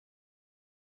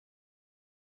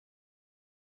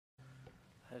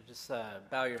Just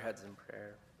bow your heads in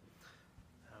prayer.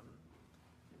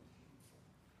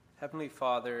 Heavenly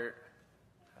Father,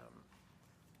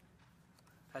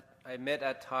 I admit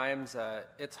at times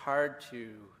it's hard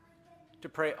to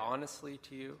pray honestly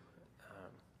to you.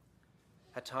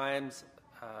 At times,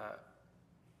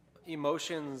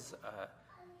 emotions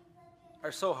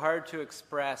are so hard to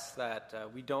express that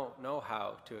we don't know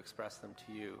how to express them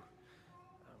to you.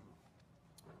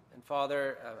 And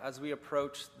Father, as we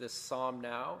approach this psalm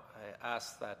now, I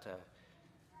ask that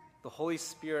the Holy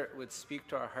Spirit would speak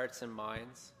to our hearts and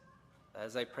minds.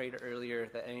 As I prayed earlier,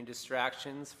 that any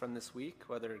distractions from this week,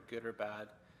 whether good or bad,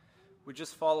 would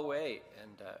just fall away,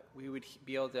 and we would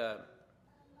be able to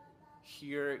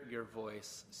hear your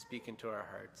voice speak into our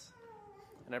hearts.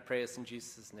 And I pray this in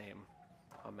Jesus' name.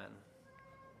 Amen.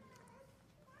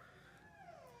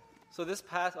 So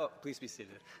please be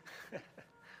seated.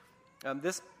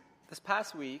 This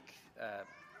past week,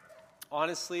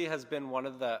 honestly, has been one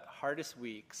of the hardest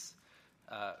weeks,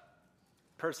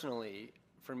 personally,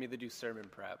 for me to do sermon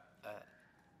prep.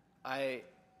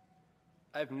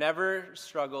 I've never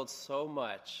struggled so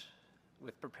much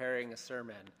with preparing a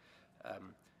sermon.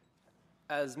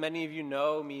 As many of you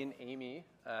know, me and Amy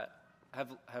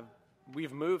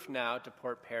we've moved now to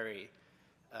Port Perry,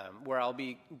 where I'll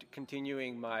be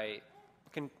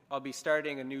I'll be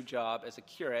starting a new job as a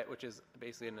curate, which is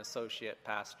basically an associate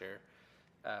pastor.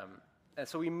 And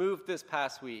so we moved this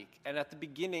past week. And at the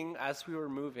beginning, as we were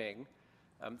moving,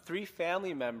 3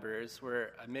 family members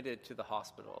were admitted to the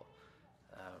hospital.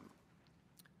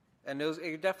 And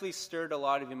it definitely stirred a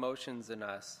lot of emotions in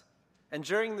us. And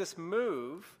during this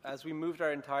move, as we moved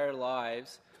our entire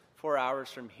lives 4 hours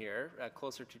from here,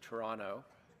 closer to Toronto,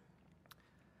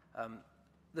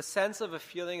 the sense of a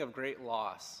feeling of great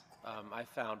loss I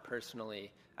found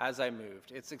personally as I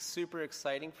moved. It's super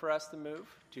exciting for us to move,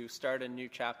 to start a new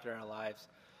chapter in our lives.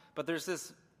 But there's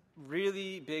this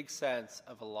really big sense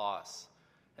of a loss.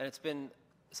 And it's been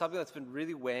something that's been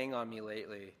really weighing on me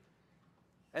lately.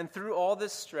 And through all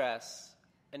this stress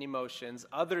and emotions,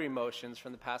 other emotions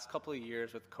from the past couple of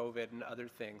years with COVID and other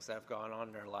things that have gone on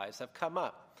in our lives have come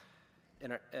up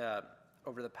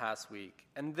over the past week.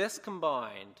 And this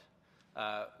combined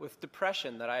with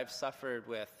depression that I've suffered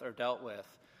with or dealt with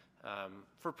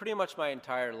for pretty much my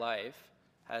entire life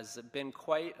has been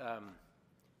quite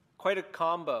a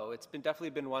combo. It's definitely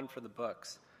been one for the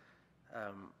books.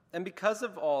 And because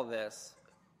of all this,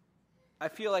 I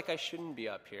feel like I shouldn't be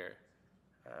up here.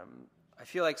 I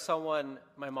feel like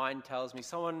my mind tells me,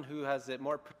 someone who has it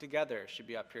more put together should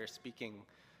be up here speaking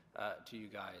to you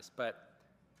guys. But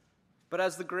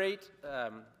as the great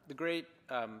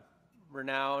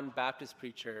renowned Baptist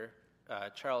preacher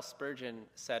Charles Spurgeon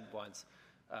said once,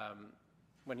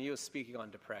 when he was speaking on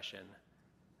depression,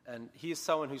 and he is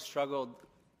someone who struggled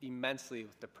immensely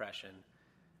with depression,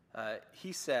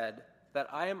 he said that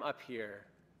I am up here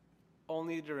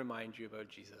only to remind you about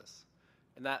Jesus.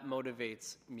 And that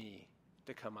motivates me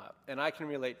to come up. And I can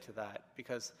relate to that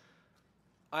because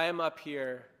I am up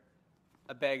here,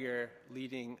 a beggar,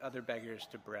 leading other beggars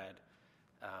to bread,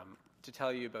 to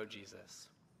tell you about Jesus.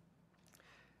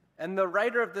 And the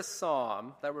writer of this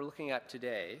psalm that we're looking at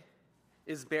today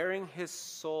is bearing his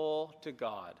soul to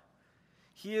God.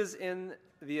 He is in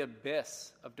the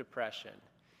abyss of depression.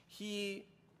 He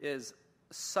is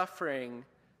suffering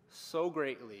so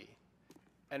greatly,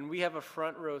 and we have a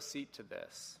front row seat to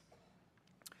this.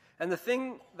 And the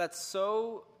thing that's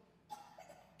so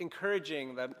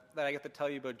encouraging that I get to tell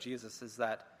you about Jesus is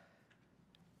that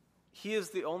he is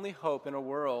the only hope in a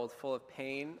world full of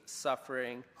pain,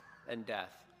 suffering, and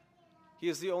death. He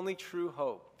is the only true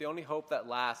hope, the only hope that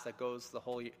lasts, that goes the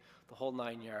whole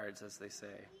 9 yards, as they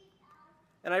say.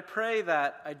 And I pray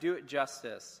that I do it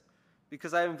justice,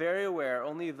 because I am very aware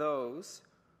only those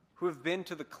who have been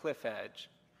to the cliff edge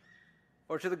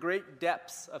or to the great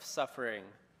depths of suffering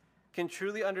can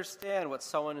truly understand what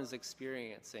someone is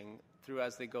experiencing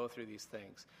as they go through these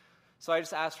things. So I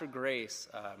just ask for grace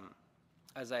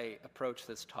as I approach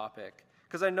this topic,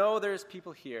 because I know there's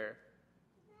people here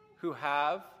who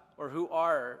have or who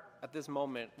are at this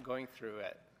moment going through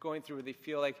where they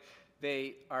feel like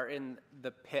they are in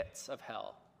the pits of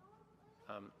hell.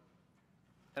 And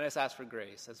I just ask for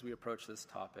grace as we approach this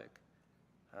topic.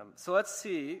 So let's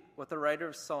see what the writer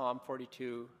of Psalm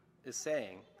 42 is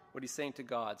saying, what he's saying to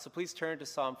God. So please turn to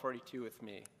Psalm 42 with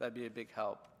me. That'd be a big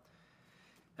help.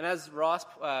 And as Ross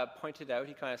pointed out,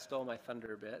 he kind of stole my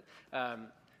thunder a bit.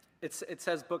 It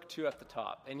says Book 2 at the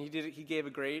top, and he gave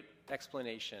a great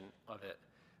explanation of it.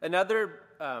 Another,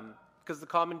 because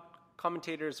the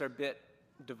commentators are a bit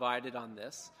divided on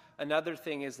this, another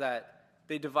thing is that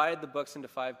they divided the books into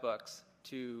 5 books,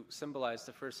 to symbolize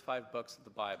the first 5 books of the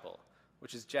Bible,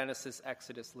 which is Genesis,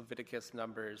 Exodus, Leviticus,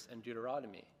 Numbers, and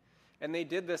Deuteronomy. And they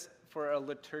did this for a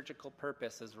liturgical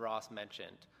purpose, as Ross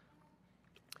mentioned.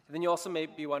 And then you also may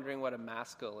be wondering what a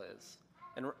maskil is.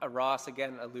 And Ross,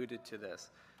 again, alluded to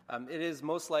this. It is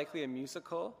most likely a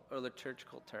musical or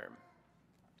liturgical term.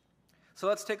 So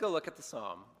let's take a look at the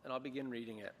psalm, and I'll begin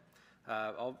reading it.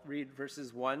 I'll read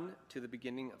verses 1 to the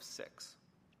beginning of 6.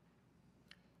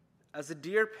 As a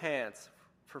deer pants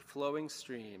for flowing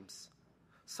streams,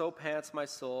 so pants my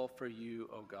soul for you,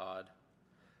 O God.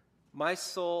 My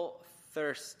soul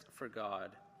thirsts for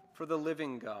God, for the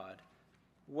living God.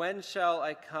 When shall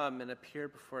I come and appear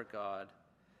before God?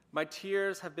 My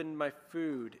tears have been my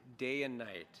food day and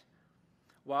night,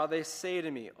 while they say to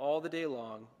me all the day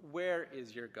long, where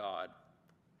is your God?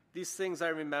 These things I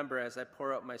remember as I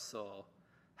pour out my soul,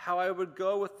 how I would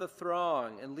go with the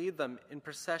throng and lead them in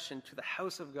procession to the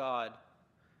house of God,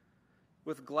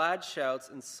 with glad shouts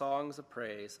and songs of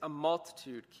praise, a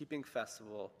multitude keeping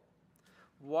festival.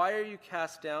 Why are you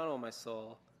cast down, O my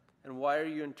soul, and why are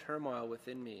you in turmoil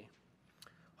within me?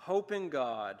 Hope in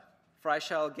God, for I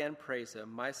shall again praise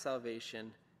him, my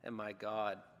salvation and my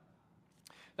God.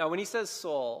 Now, when he says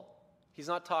soul, he's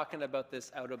not talking about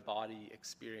this out-of-body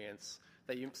experience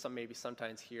that you maybe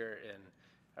sometimes hear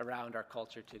around our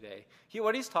culture today.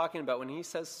 What he's talking about when he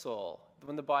says soul,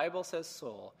 when the Bible says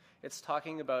soul, it's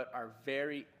talking about our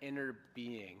very inner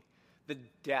being, the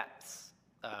depths,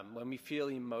 when we feel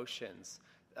emotions.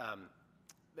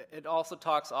 It also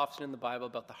talks often in the Bible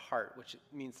about the heart, which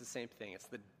means the same thing. It's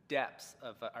the depths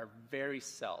of our very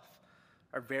self,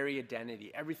 our very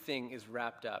identity. Everything is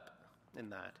wrapped up in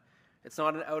that. It's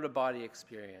not an out-of-body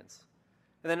experience.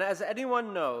 And then as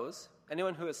anyone knows,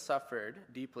 anyone who has suffered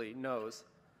deeply knows,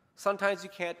 sometimes you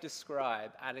can't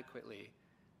describe adequately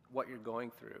what you're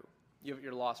going through.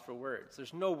 You're lost for words.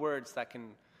 There's no words that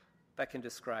can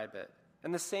describe it.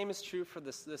 And the same is true for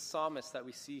this psalmist that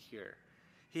we see here.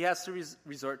 He has to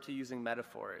resort to using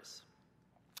metaphors.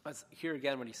 Here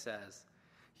again what he says.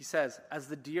 He says, as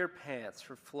the deer pants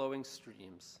for flowing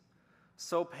streams,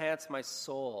 so pants my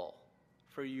soul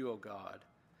for you, O God.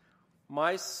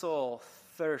 My soul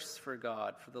thirsts for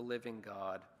God, for the living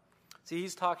God. See,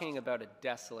 he's talking about a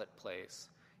desolate place.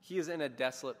 He is in a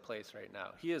desolate place right now.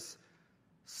 He is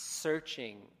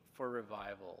searching for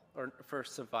revival, or for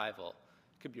survival.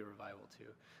 Could be a revival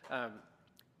too.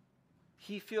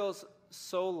 He feels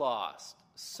so lost,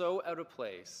 so out of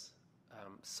place,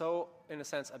 so, in a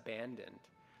sense, abandoned,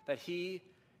 that he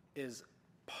is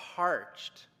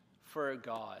parched for a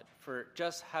God, for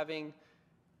just having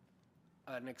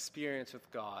an experience with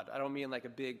God. I don't mean like a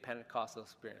big Pentecostal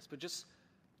experience, but just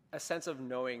a sense of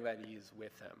knowing that he's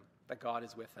with him, that God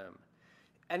is with him.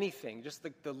 Anything, just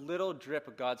the little drip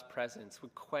of God's presence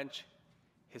would quench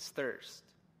his thirst,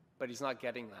 but he's not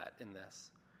getting that in this.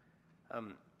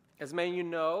 As many of you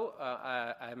know,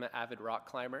 I'm an avid rock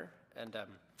climber, and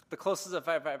the closest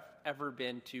I've ever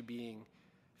been to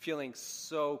feeling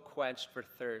so quenched for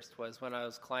thirst was when I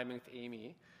was climbing with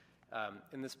Amy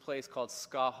in this place called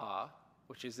Skaha,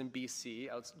 which is in BC,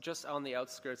 just on the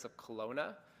outskirts of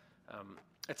Kelowna.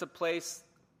 It's a place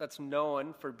that's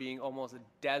known for being almost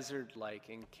desert-like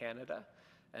in Canada.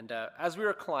 And as we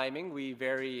were climbing, we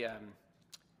very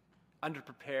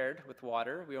underprepared with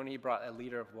water. We only brought a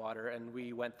liter of water, and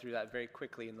we went through that very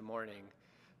quickly in the morning.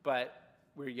 But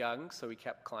we're young, so we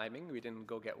kept climbing. We didn't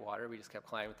go get water. We just kept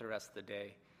climbing the rest of the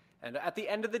day. And at the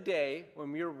end of the day,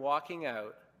 when we were walking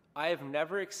out, I have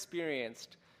never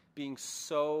experienced being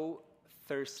so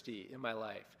thirsty in my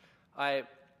life.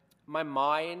 My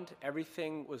mind,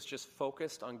 everything was just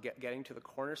focused on getting to the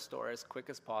corner store as quick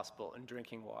as possible and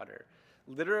drinking water.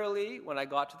 Literally, when I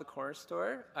got to the corner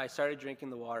store, I started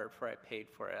drinking the water before I paid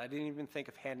for it. I didn't even think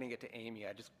of handing it to Amy.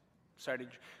 I just started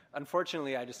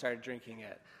drinking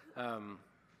it.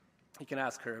 You can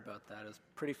ask her about that. It was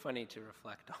pretty funny to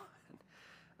reflect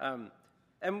on.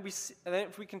 And then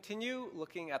if we continue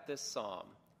looking at this psalm,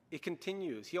 it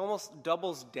continues. He almost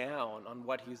doubles down on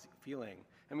what he's feeling.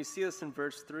 And we see this in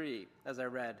verse 3, as I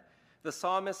read. The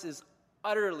psalmist is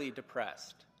utterly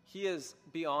depressed. He is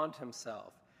beyond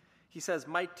himself. He says,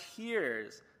 my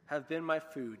tears have been my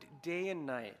food day and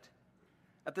night.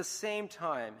 At the same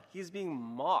time, he's being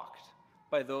mocked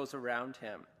by those around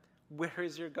him. Where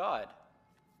is your God?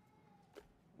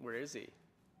 Where is he?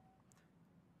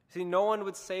 See, no one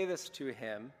would say this to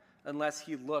him unless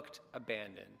he looked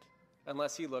abandoned,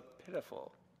 unless he looked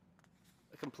pitiful,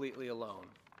 completely alone.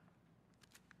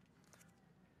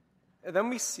 And then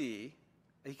we see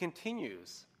that he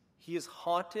continues. He is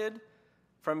haunted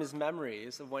from his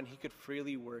memories of when he could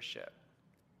freely worship.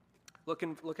 Look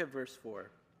at verse 4.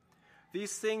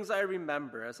 These things I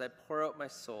remember as I pour out my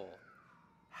soul,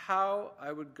 how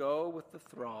I would go with the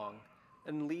throng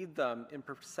and lead them in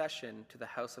procession to the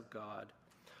house of God,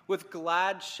 with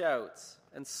glad shouts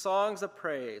and songs of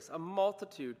praise, a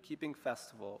multitude keeping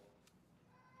festival.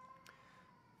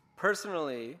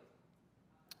 Personally,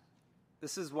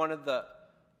 this is one of the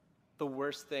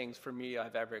worst things for me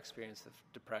I've ever experienced of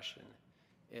depression,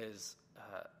 is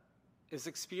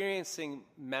experiencing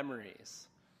memories,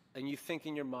 and you think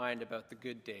in your mind about the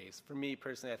good days. For me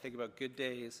personally, I think about good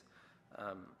days,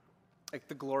 like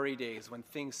the glory days when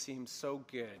things seem so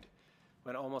good,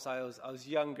 when almost I was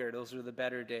younger. Those were the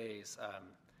better days.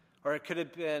 Or it could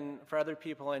have been, for other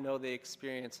people I know, they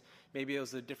experienced, maybe it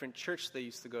was a different church they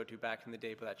used to go to back in the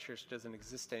day, but that church doesn't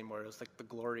exist anymore. It was like the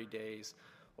glory days.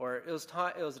 Or it was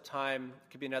a time,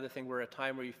 it could be another thing, where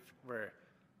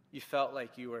you felt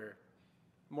like you were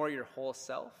more your whole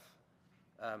self.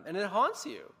 And it haunts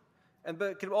you.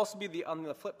 But it could also be on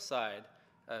the flip side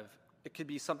of, it could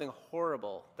be something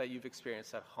horrible that you've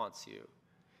experienced that haunts you.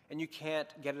 And you can't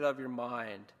get it out of your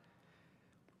mind.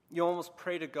 You almost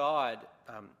pray to God,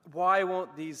 why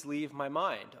won't these leave my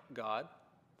mind, God?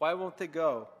 Why won't they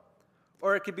go?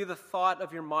 Or it could be the thought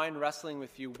of your mind wrestling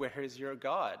with you, where is your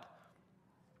God?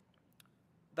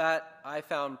 That I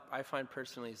find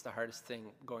personally is the hardest thing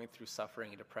going through suffering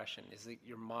and depression, is that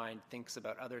your mind thinks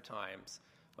about other times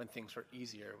when things were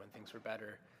easier, when things were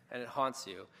better, and it haunts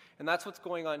you. And that's what's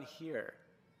going on here.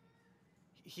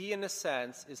 He, in a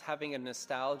sense, is having a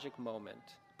nostalgic moment,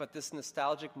 but this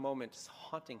nostalgic moment is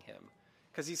haunting him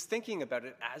because he's thinking about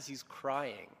it as he's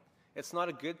crying. It's not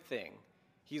a good thing.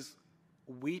 He's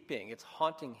weeping. It's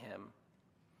haunting him.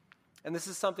 And this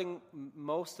is something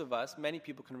most of us, many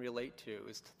people can relate to,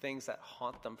 is to things that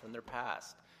haunt them from their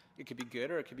past. It could be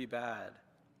good or it could be bad.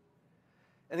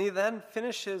 And he then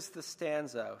finishes the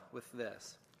stanza with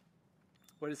this.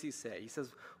 What does he say? He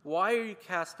says, "Why are you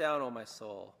cast down, O my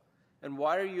soul? And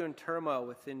why are you in turmoil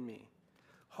within me?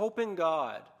 Hope in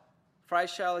God, for I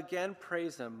shall again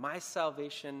praise him, my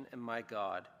salvation and my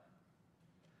God."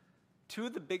 Two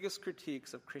of the biggest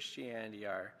critiques of Christianity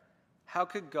are, how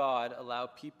could God allow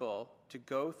people to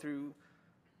go through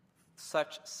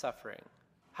such suffering?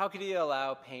 How could he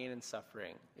allow pain and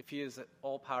suffering if he is an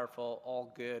all-powerful,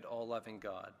 all-good, all-loving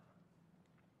God?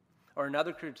 Or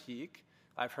another critique,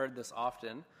 I've heard this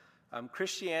often,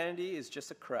 Christianity is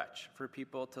just a crutch for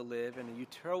people to live in a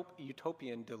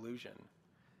utopian delusion.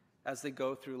 As they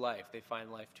go through life, they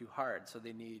find life too hard, so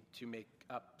they need to make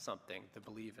up something to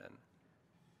believe in.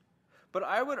 But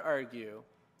I would argue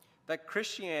that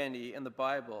Christianity and the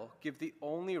Bible give the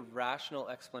only rational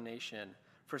explanation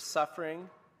for suffering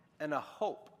and a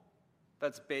hope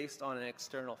that's based on an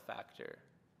external factor.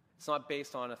 It's not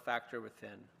based on a factor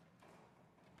within.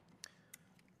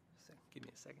 Give me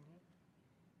a second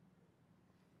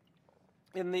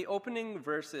here. In the opening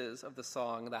verses of the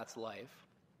song, That's Life,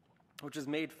 which was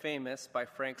made famous by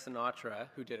Frank Sinatra,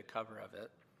 who did a cover of it,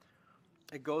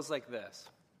 it goes like this.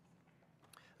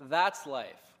 That's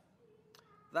life.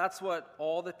 That's what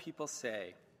all the people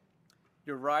say.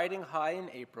 You're riding high in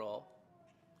April,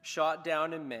 shot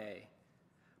down in May,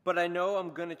 but I know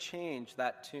I'm going to change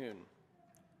that tune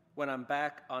when I'm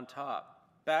back on top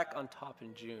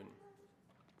in June.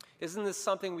 Isn't this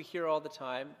something we hear all the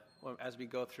time as we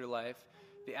go through life?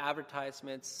 The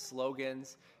advertisements,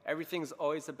 slogans, everything's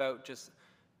always about just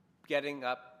getting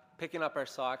up, picking up our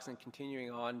socks and continuing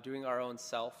on, doing our own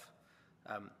self.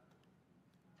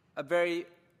 A very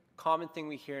common thing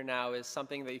we hear now is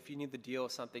something that if you need to deal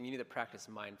with something, you need to practice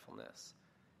mindfulness.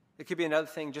 It could be another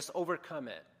thing, just overcome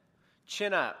it.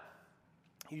 Chin up.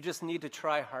 You just need to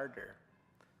try harder.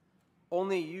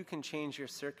 Only you can change your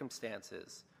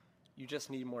circumstances. You just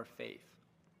need more faith.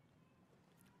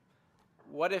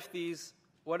 What if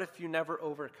you never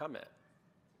overcome it?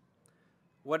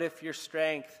 What if your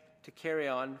strength to carry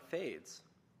on fades?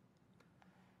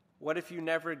 What if you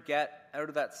never get out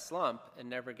of that slump and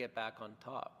never get back on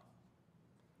top?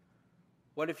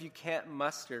 What if you can't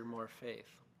muster more faith?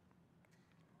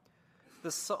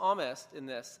 The psalmist in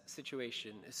this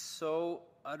situation is so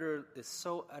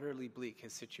utterly bleak,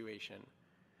 his situation.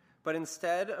 But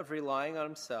instead of relying on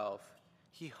himself,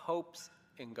 he hopes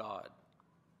in God.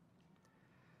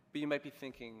 But you might be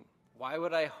thinking, why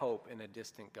would I hope in a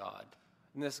distant God?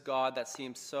 In this God that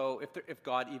seems so, if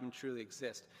God even truly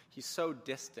exists, he's so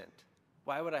distant.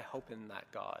 Why would I hope in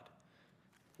that God?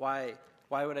 Why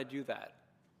would I do that?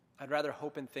 I'd rather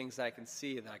hope in things that I can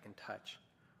see, that I can touch.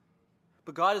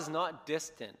 But God is not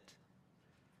distant.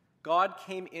 God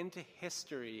came into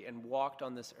history and walked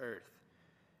on this earth.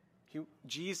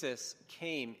 Jesus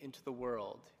came into the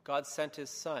world. God sent his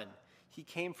son. He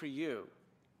came for you.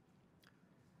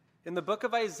 In the book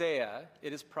of Isaiah,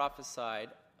 it is prophesied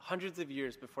hundreds of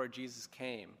years before Jesus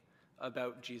came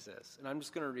about Jesus. And I'm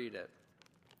just going to read it.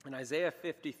 In Isaiah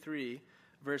 53,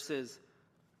 verses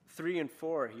 3 and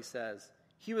 4, he says,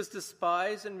 "He was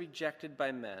despised and rejected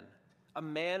by men, a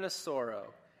man of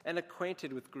sorrow and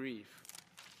acquainted with grief.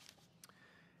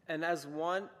 And as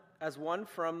one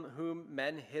from whom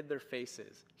men hid their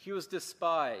faces, he was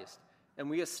despised, and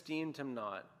we esteemed him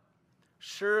not.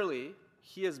 Surely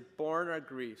he has borne our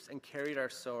griefs and carried our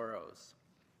sorrows."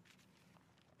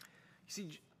 You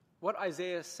see, what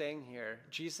Isaiah is saying here,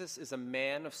 Jesus is a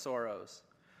man of sorrows.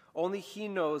 Only he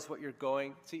knows what you're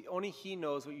going. See, only he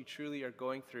knows what you truly are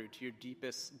going through to your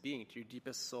deepest being, to your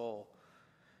deepest soul,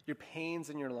 your pains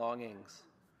and your longings.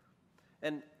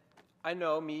 And I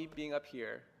know me being up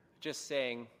here, just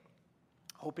saying,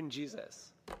 hope in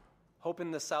Jesus, hope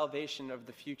in the salvation of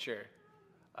the future.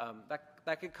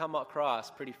 That could come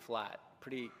across pretty flat,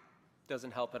 pretty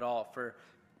doesn't help at all.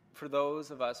 For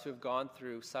those of us who have gone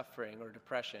through suffering or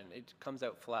depression, it comes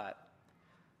out flat.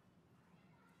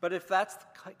 But if that's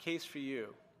the case for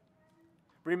you,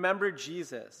 remember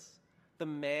Jesus, the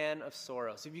man of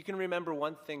sorrows. If you can remember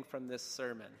one thing from this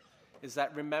sermon, is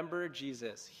that remember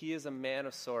Jesus. He is a man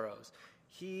of sorrows.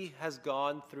 He has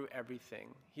gone through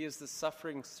everything. He is the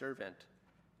suffering servant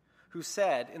who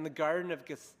said in the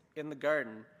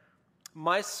garden,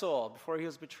 "My soul," before he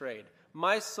was betrayed,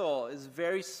 "my soul is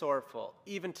very sorrowful,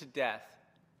 even to death."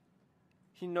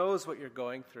 He knows what you're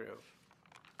going through.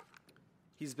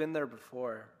 He's been there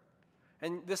before.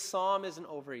 And this psalm isn't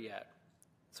over yet.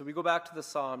 So we go back to the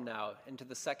psalm now, into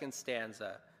the second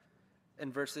stanza,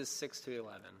 in verses 6 to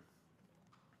 11.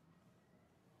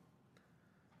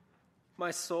 "My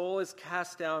soul is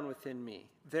cast down within me.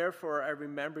 Therefore I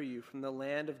remember you from the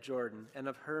land of Jordan and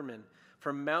of Hermon,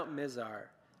 from Mount Mizar.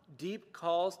 Deep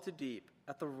calls to deep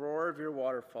at the roar of your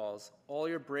waterfalls. All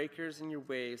your breakers and your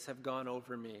waves have gone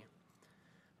over me.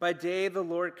 By day the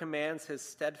Lord commands his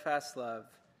steadfast love,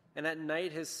 and at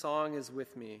night his song is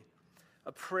with me.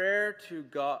 A prayer to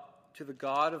the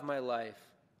God of my life.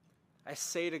 I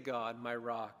say to God, my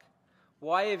rock,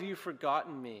 why have you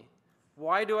forgotten me?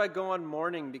 Why do I go on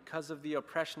mourning because of the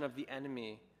oppression of the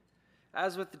enemy?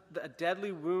 As with a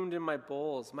deadly wound in my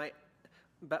bones, my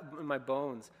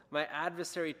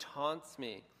adversary taunts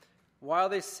me, while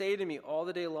they say to me all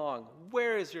the day long,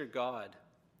 where is your God?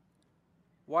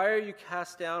 Why are you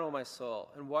cast down, O my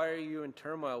soul, and why are you in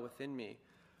turmoil within me?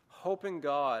 Hope in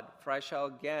God, for I shall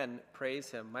again praise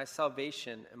him, my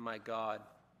salvation and my God."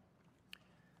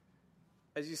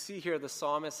 As you see here, the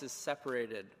psalmist is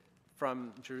separated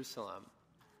from Jerusalem.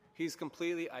 He's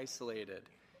completely isolated.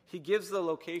 He gives the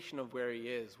location of where he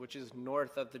is, which is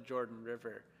north of the Jordan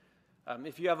River.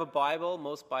 If you have a Bible,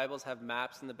 most Bibles have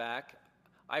maps in the back.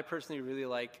 I personally really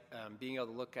like being able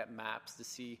to look at maps to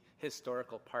see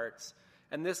historical parts.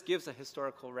 And this gives a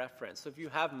historical reference. So if you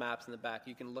have maps in the back,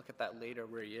 you can look at that later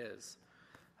where he is.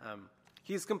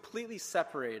 He's completely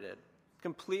separated,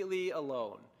 completely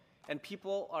alone. And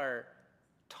people are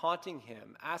taunting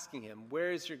him, asking him,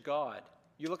 where is your God?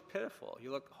 You look pitiful.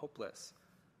 You look hopeless.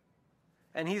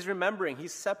 And he's remembering,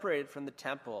 he's separated from the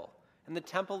temple. And the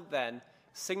temple then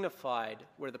signified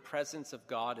where the presence of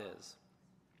God is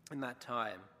in that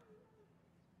time.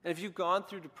 And if you've gone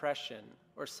through depression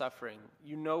or suffering,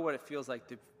 you know what it feels like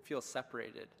to feel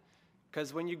separated.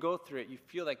 Because when you go through it, you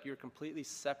feel like you're completely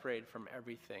separated from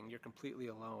everything. You're completely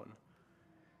alone.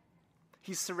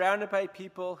 He's surrounded by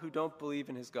people who don't believe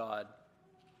in his God.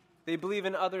 They believe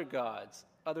in other gods,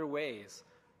 other ways.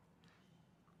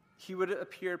 He would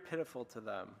appear pitiful to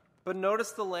them. But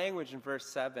notice the language in verse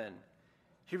 7.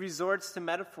 He resorts to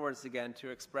metaphors again to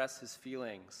express his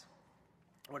feelings.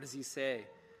 What does he say?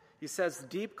 He says,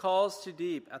 deep calls to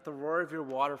deep at the roar of your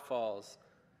waterfalls.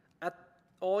 At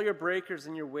all your breakers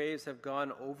and your waves have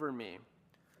gone over me.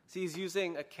 See, he's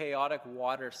using a chaotic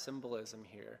water symbolism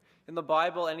here. In the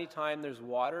Bible, anytime there's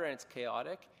water and it's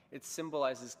chaotic, it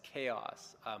symbolizes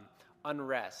chaos,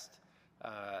 unrest,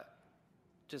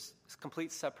 just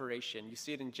complete separation. You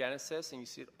see it in Genesis, and you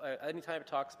see it anytime it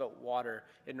talks about water,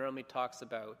 it normally talks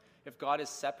about if God is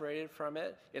separated from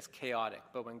it, it's chaotic.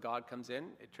 But when God comes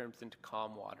in, it turns into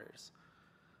calm waters.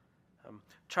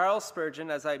 Charles Spurgeon,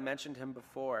 as I mentioned him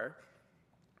before,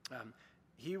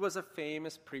 he was a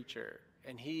famous preacher,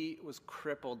 and he was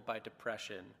crippled by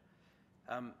depression.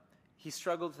 He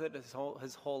struggled with it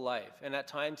his whole life, and at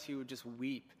times he would just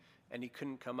weep, and he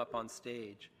couldn't come up on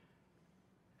stage.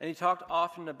 And he talked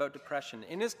often about depression.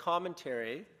 In his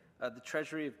commentary, The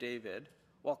Treasury of David,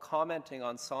 while commenting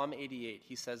on Psalm 88,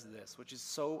 he says this, which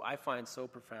is I find so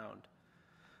profound.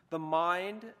 The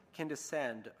mind can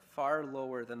descend far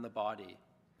lower than the body,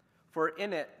 For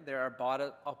in it there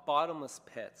are bottomless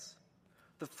pits.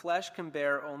 The flesh can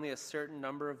bear only a certain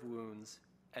number of wounds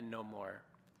and no more.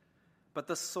 But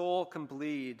the soul can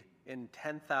bleed in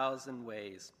 10,000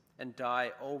 ways and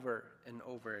die over and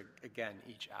over again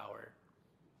each hour.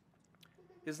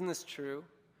 Isn't this true?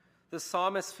 The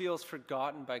psalmist feels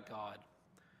forgotten by God,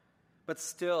 but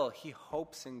still he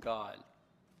hopes in God.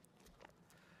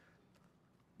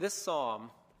 This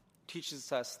psalm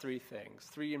teaches us three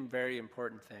very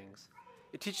important things.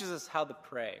 It teaches us how to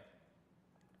pray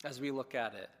as we look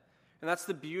at it. And that's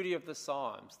the beauty of the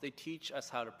Psalms. They teach us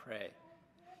how to pray.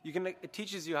 It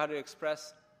teaches you how to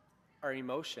express our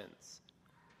emotions,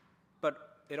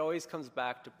 but it always comes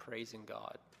back to praising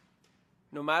God.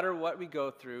 No matter what we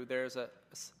go through, there's a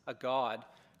God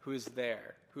who is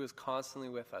there, who is constantly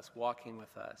with us, walking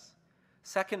with us.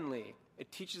 Secondly,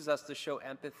 it teaches us to show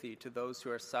empathy to those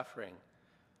who are suffering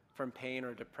from pain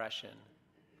or depression.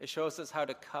 It shows us how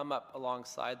to come up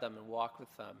alongside them and walk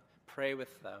with them, pray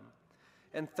with them.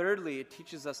 And thirdly, it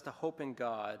teaches us to hope in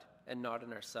God and not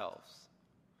in ourselves.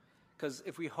 Because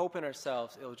if we hope in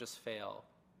ourselves, it'll just fail.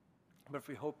 But if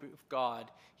we hope in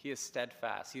God, he is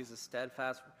steadfast. He is a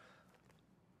steadfast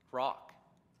rock,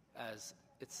 as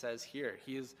it says here.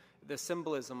 He is the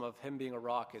symbolism of him being a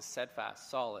rock is steadfast,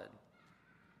 solid.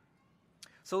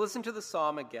 So listen to the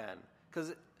psalm again, because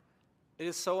it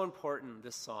is so important,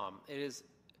 this psalm. It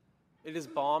is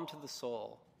balm to the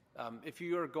soul. If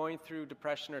you are going through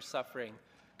depression or suffering,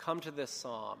 come to this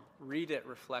psalm. Read it,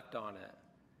 reflect on it.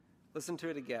 Listen to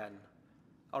it again.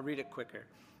 I'll read it quicker.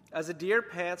 As a deer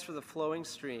pants for the flowing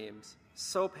streams,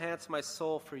 so pants my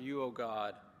soul for you, O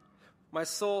God. My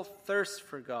soul thirsts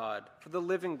for God, for the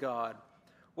living God.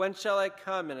 When shall I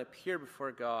come and appear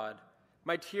before God?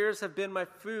 My tears have been my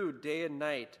food day and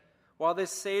night, while they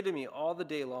say to me all the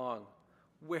day long,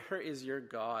 where is your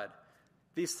God?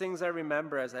 These things I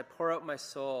remember as I pour out my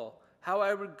soul, how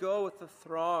I would go with the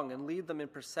throng and lead them in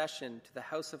procession to the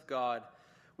house of God,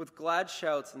 with glad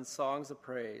shouts and songs of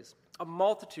praise, a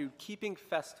multitude keeping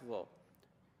festival.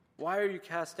 Why are you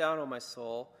cast down, O my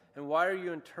soul, and why are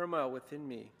you in turmoil within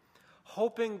me?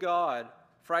 Hope in God,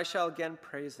 for I shall again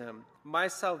praise him, my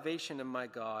salvation and my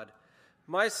God.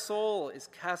 My soul is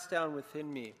cast down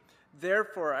within me.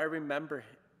 Therefore I remember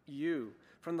you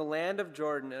from the land of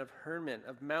Jordan and of Hermon,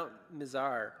 of Mount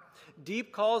Mizar.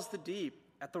 Deep calls the deep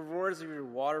at the roars of your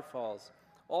waterfalls.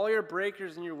 All your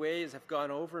breakers and your waves have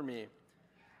gone over me.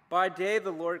 By day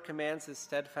the Lord commands his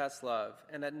steadfast love,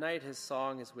 and at night his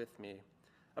song is with me.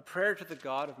 A prayer to the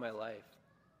God of my life.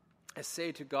 I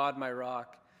say to God, my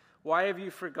rock, why have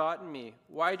you forgotten me?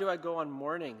 Why do I go on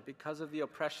mourning because of the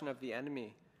oppression of the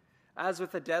enemy? As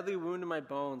with a deadly wound in my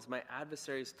bones, my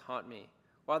adversaries taunt me,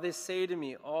 while they say to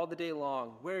me all the day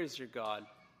long, where is your God?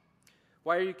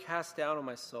 Why are you cast down, O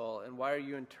my soul, and why are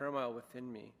you in turmoil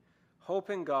within me? Hope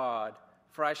in God,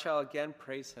 for I shall again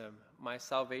praise him, my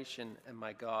salvation and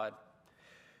my God.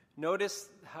 Notice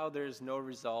how there's no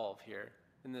resolve here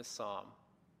in this psalm.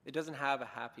 It doesn't have a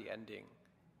happy ending.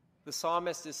 The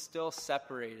psalmist is still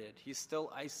separated. He's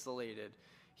still isolated.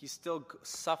 He's still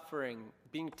suffering,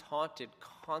 being taunted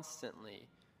constantly.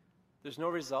 There's no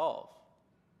resolve.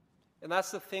 And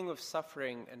that's the thing with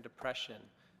suffering and depression.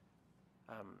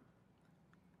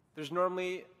 There's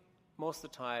normally, most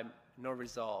of the time, no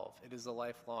resolve. It is a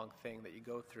lifelong thing that you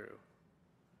go through.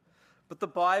 But the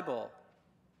Bible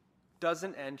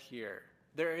doesn't end here.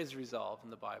 There is resolve in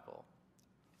the Bible.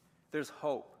 There's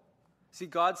hope. See,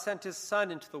 God sent his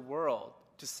Son into the world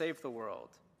to save the world.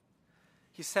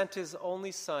 He sent his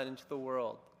only Son into the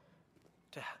world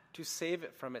to save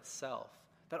it from itself,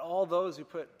 that all those who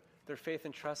put their faith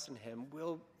and trust in him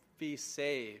will be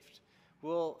saved,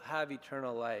 will have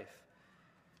eternal life.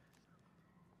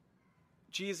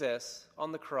 Jesus,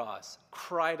 on the cross,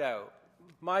 cried out,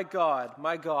 my God,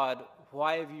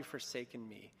 why have you forsaken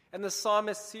me? And the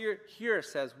psalmist here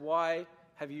says, why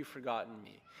have you forgotten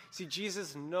me? See,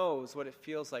 Jesus knows what it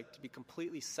feels like to be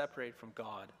completely separated from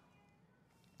God.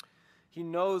 He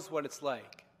knows what it's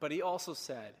like, but he also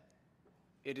said,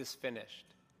 it is finished.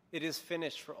 It is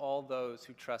finished for all those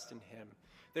who trust in him.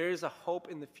 There is a hope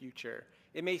in the future.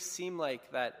 It may seem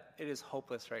like that it is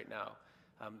hopeless right now,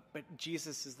 but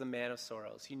Jesus is the man of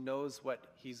sorrows. He knows what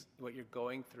you're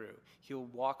going through. He'll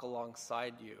walk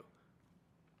alongside you.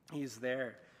 He's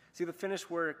there. See, the finished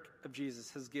work of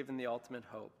Jesus has given the ultimate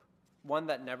hope, one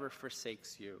that never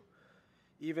forsakes you,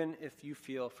 even if you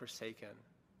feel forsaken.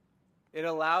 It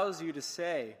allows you to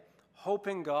say, hope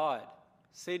in God.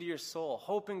 Say to your soul,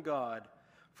 hope in God,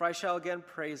 for I shall again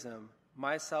praise him,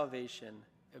 my salvation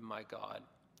and my God.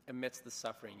 Amidst the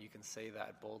suffering, you can say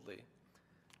that boldly.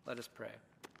 Let us pray.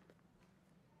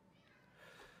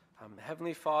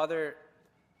 Heavenly Father,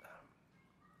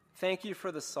 thank you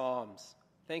for the Psalms.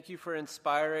 Thank you for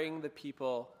inspiring the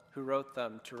people who wrote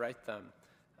them to write them.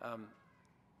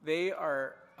 They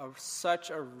are such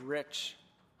a rich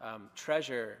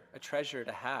treasure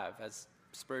to have, as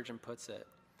Spurgeon puts it.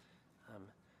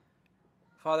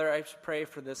 Father, I pray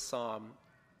for this psalm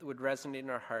that would resonate in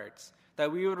our hearts,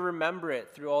 that we would remember it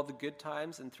through all the good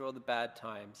times and through all the bad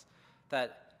times,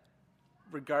 that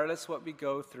regardless what we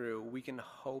go through, we can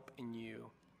hope in you.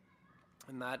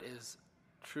 And that is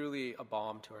truly a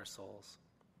balm to our souls.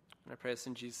 And I pray this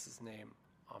in Jesus' name.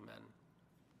 Amen.